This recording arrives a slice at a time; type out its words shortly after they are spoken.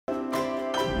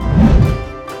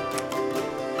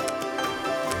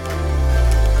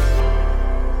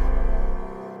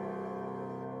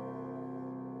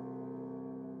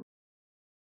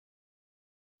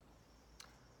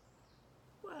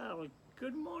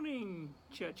morning,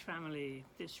 church family.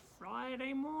 This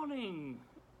Friday morning.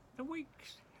 The week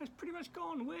has pretty much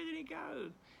gone. Where did it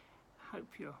go? Hope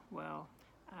you're well.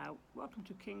 Welcome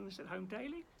to Kings at Home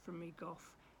Daily from me, Goff.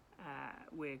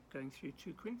 We're going through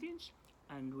 2 Corinthians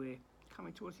and we're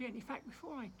coming towards the end. In fact,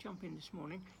 before I jump in this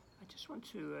morning, I just want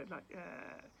to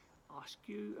ask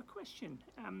you a question.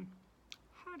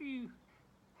 How do you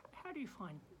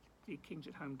find the Kings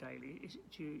at Home Daily? Is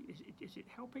it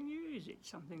helping you? Is it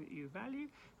something that you value?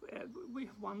 We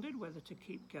have wondered whether to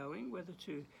keep going, whether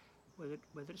to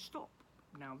stop.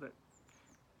 Now that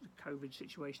the COVID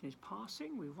situation is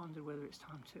passing, we wondered whether it's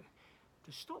time to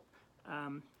stop.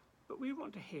 But we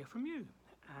want to hear from you,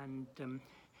 and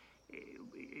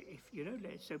if you know,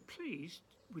 so please,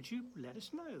 would you let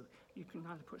us know? You can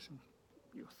either put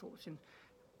your thoughts in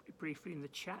briefly in the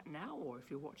chat now, or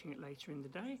if you're watching it later in the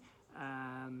day,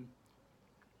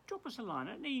 drop us a line,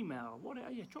 an email.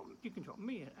 You can drop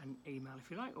me an email if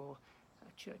you like, or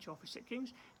a church office at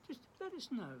Kings. Just let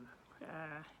us know,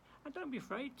 and don't be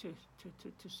afraid to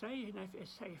say. You know,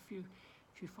 if you're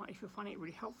finding it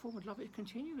really helpful, would love it to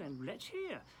continue. Then let's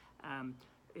hear.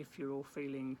 If you're all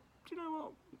feeling, do you know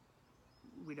what,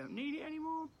 we don't need it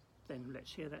anymore, then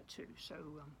let's hear that too.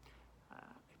 So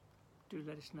do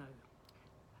let us know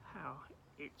how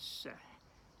it's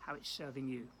serving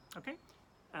you. Okay.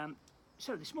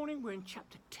 So this morning we're in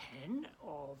chapter 10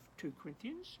 of 2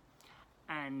 Corinthians,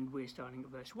 and we're starting at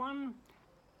verse 1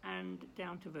 and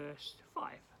down to verse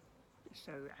 5.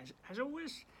 So as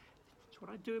always, that's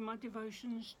what I do in my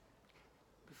devotions.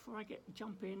 Before I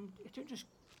jump in, I don't just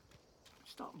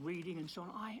start reading and so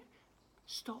on. I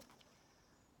stop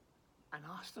and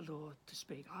ask the Lord to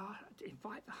speak. I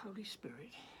invite the Holy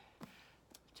Spirit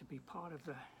to be part of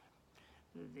the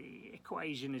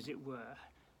equation, as it were,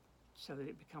 so that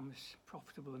it becomes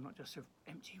profitable and not just an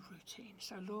empty routine.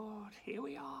 So Lord, here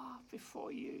we are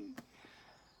before you.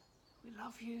 We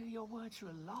love you. Your words are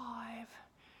alive.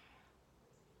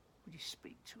 Would you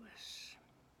speak to us?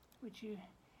 Would you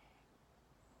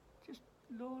just,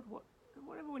 Lord,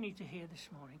 whatever we need to hear this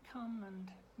morning, come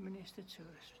and minister to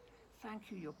us.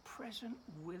 Thank you, you're present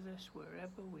with us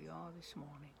wherever we are this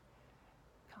morning.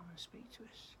 Come and speak to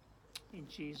us. In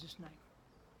Jesus' name.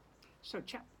 So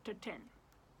chapter 10.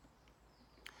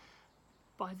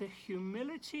 By the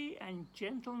humility and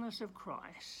gentleness of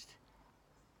Christ,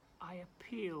 I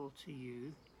appeal to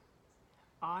you.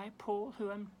 I, Paul, who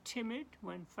am timid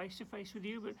when face to face with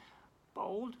you, but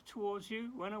bold towards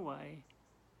you when away,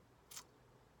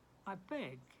 I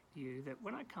beg you that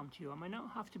when I come to you, I may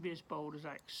not have to be as bold as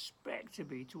I expect to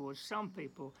be towards some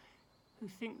people who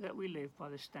think that we live by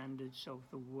the standards of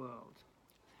the world.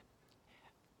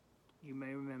 You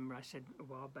may remember I said a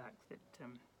while back that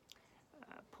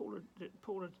Paul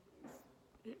had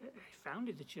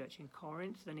founded the church in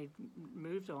Corinth, then he'd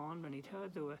moved on and he'd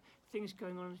heard there were things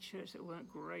going on in the church that weren't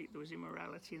great. There was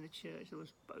immorality in the church, there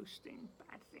was boasting,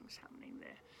 bad things happening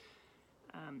there.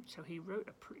 So he wrote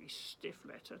a pretty stiff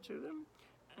letter to them,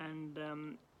 and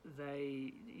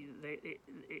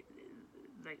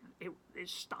it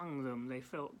stung them. They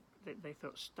felt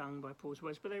stung by Paul's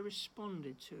words, but they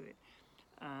responded to it.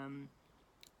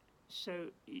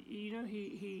 So you know,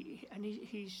 he's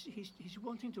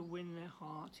wanting to win their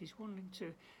hearts. He's wanting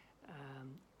to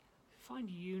find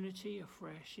unity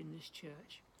afresh in this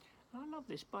church. And I love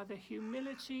this. By the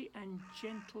humility and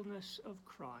gentleness of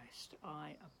Christ,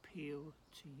 I appeal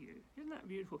to you. Isn't that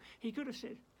beautiful? He could have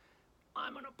said,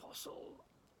 I'm an apostle.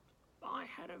 I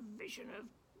had a vision of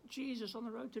Jesus on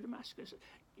the road to Damascus.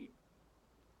 You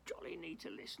jolly need to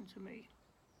listen to me.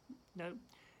 No,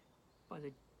 by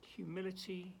the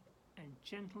humility and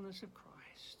gentleness of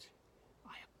Christ,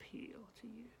 I appeal to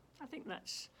you. I think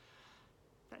that's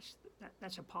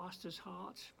a pastor's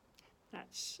heart.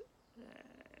 That's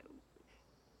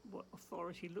what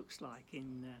authority looks like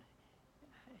in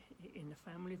the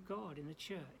family of God, in the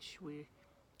church. We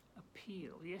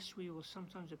appeal. Yes, we will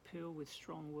sometimes appeal with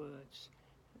strong words.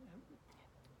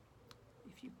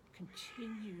 If you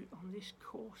continue on this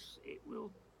course, it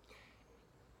will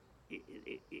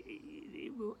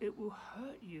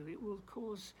hurt you. It will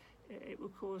cause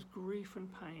grief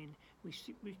and pain. We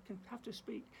can have to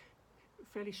speak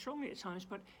fairly strongly at times,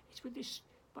 but it's with this,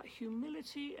 but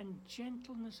humility and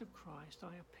gentleness of Christ,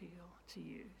 I appeal to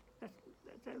you.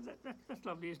 That's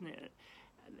lovely, isn't it?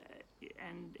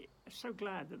 And so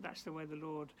glad that that's the way the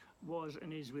Lord was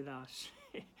and is with us.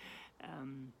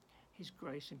 His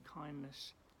grace and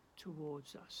kindness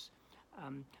towards us.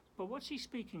 But what's he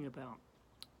speaking about?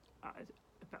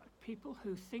 About people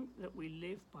who think that we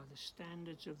live by the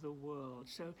standards of the world.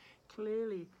 So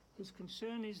clearly his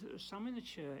concern is that there's some in the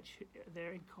church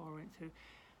there in Corinth who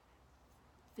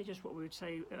they're just what we would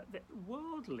say they're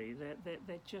worldly. They're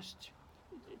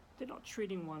not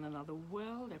treating one another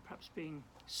well. They're perhaps being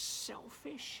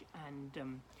selfish and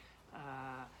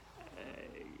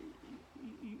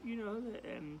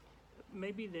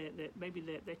maybe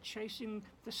they're chasing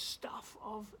the stuff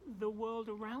of the world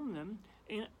around them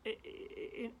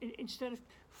instead of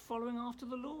following after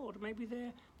the Lord. Maybe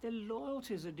their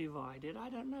loyalties are divided. I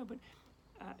don't know, but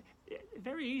it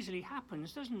very easily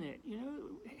happens, doesn't it?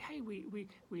 Hey, we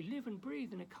live and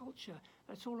breathe in a culture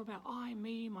that's all about I,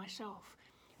 me, myself.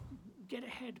 Get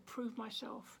ahead, prove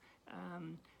myself.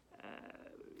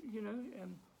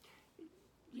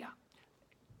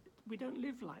 We don't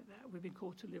live like that. We've been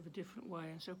called to live a different way.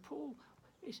 And so Paul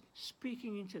is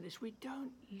speaking into this. We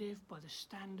don't live by the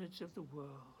standards of the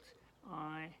world.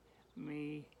 I,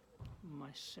 me,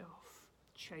 myself,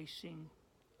 chasing,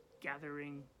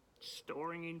 gathering,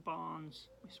 storing in barns.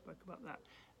 We spoke about that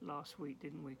last week,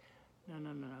 didn't we?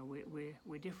 No.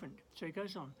 We're different. So he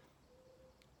goes on.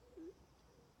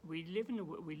 Though we live in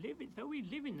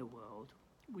the world,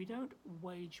 we don't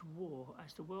wage war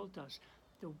as the world does.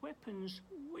 The weapons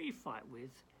we fight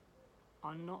with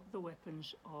are not the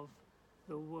weapons of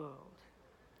the world.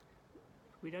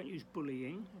 We don't use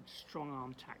bullying and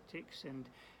strong-arm tactics and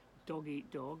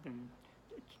dog-eat-dog and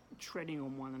treading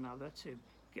on one another to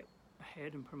get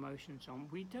ahead and promotion and so on.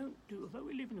 Although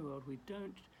we live in the world, we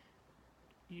don't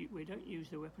use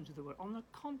the weapons of the world. On the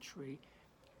contrary,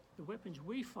 the weapons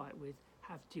we fight with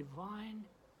have divine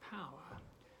power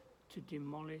to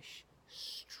demolish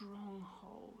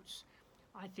strongholds.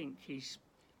 I think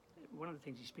one of the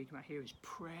things he's speaking about here is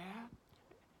prayer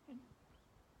and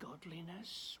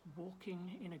godliness,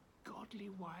 walking in a godly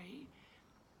way.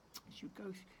 As you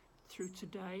go through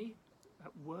today,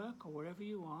 at work or wherever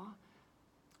you are,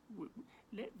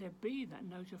 let there be that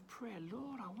note of prayer.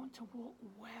 Lord, I want to walk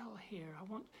well here.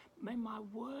 May my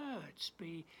words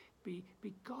be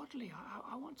godly.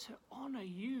 I want to honour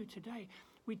you today.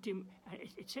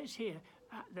 It says here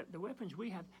that the weapons we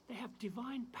have, they have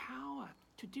divine power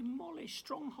to demolish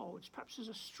strongholds. Perhaps there's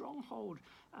a stronghold,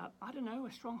 a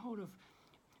stronghold of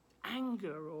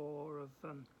anger or of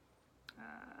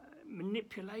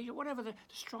manipulation, whatever the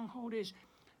stronghold is.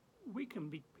 We can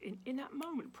be in that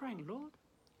moment praying, Lord,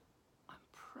 I'm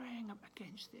praying up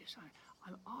against this.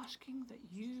 I'm asking that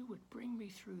you would bring me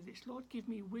through this. Lord, give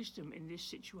me wisdom in this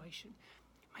situation.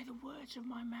 May the words of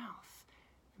my mouth,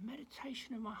 the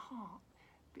meditation of my heart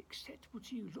be acceptable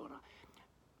to you, Lord.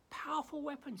 Powerful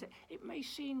weapons. It may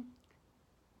seem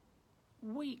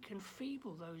weak and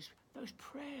feeble, those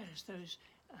prayers, those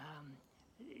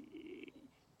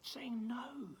saying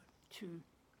no to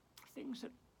things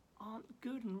that aren't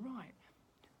good and right.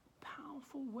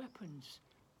 Powerful weapons,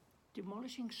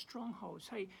 demolishing strongholds.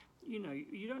 Hey,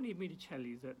 you don't need me to tell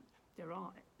you that there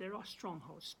are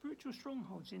strongholds, spiritual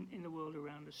strongholds in the world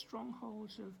around us,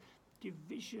 strongholds of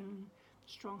division,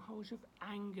 strongholds of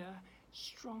anger,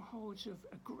 strongholds of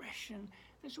aggression.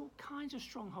 There's all kinds of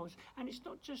strongholds, and it's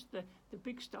not just the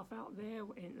big stuff out there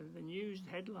in the news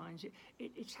headlines.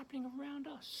 It's happening around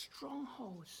us.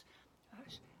 Strongholds.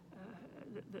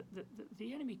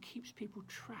 The enemy keeps people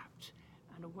trapped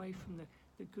and away from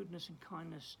the goodness and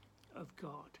kindness of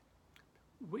God.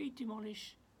 We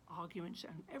demolish arguments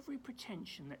and every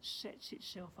pretension that sets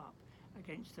itself up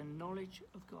against the knowledge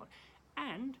of God.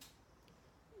 And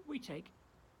we take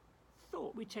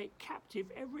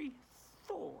captive every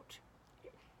thought.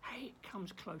 Hey, it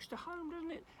comes close to home,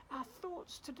 doesn't it? Our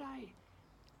thoughts today.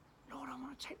 Lord, I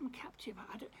want to take them captive.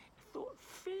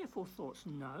 Fearful thoughts.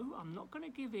 No, I'm not going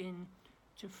to give in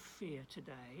to fear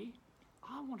today.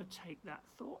 I want to take that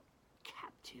thought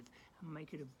captive and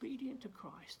make it obedient to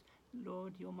Christ.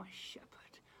 Lord, you're my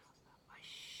shepherd. I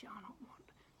shall not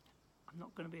want. I'm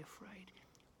not going to be afraid.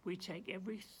 We take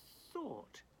every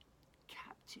thought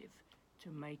captive to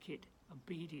make it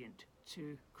obedient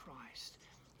to Christ.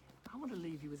 I want to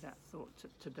leave you with that thought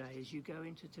today as you go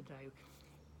into today.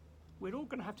 We're all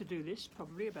going to have to do this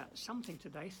probably about something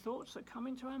today, thoughts that come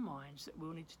into our minds that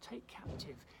we'll need to take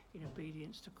captive in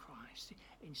obedience to Christ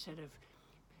instead of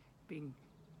being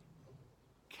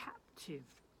captive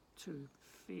to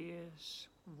fears,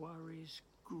 worries,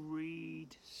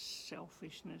 greed,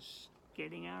 selfishness,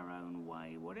 getting our own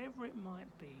way, whatever it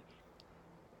might be.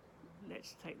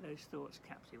 Let's take those thoughts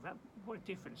captive. What a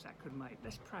difference that could make.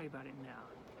 Let's pray about it now.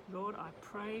 Lord, I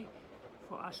pray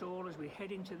for us all as we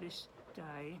head into this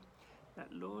day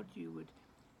that, Lord, you would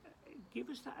give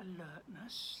us that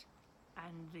alertness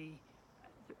and the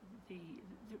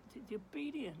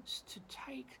obedience to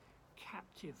take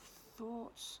captive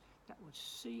thoughts that would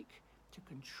seek to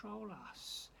control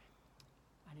us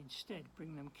and instead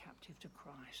bring them captive to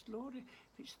Christ. Lord, if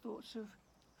it's thoughts of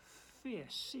fear,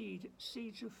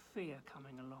 seeds of fear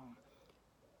coming along,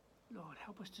 Lord,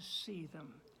 help us to see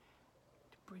them,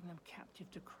 to bring them captive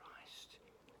to Christ.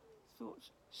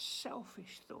 Thoughts,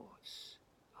 selfish thoughts.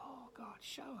 Oh God,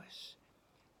 show us.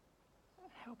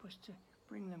 Help us to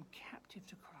bring them captive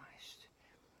to Christ.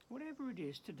 Whatever it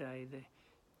is today, the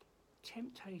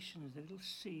temptations, the little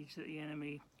seeds that the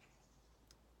enemy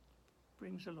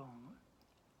brings along,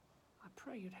 I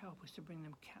pray you'd help us to bring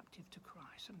them captive to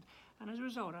Christ. And as a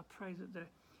result, I pray that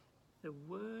the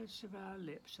words of our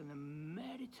lips and the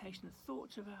meditation, the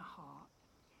thoughts of our heart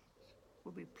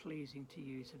will be pleasing to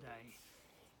you today,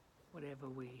 whatever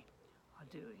we are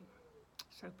doing.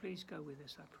 So please go with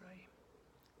us, I pray.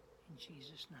 In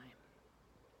Jesus' name.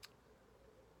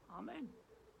 Amen.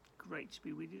 Great to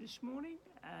be with you this morning,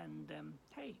 and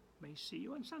hey, may see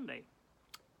you on Sunday.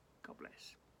 God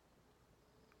bless.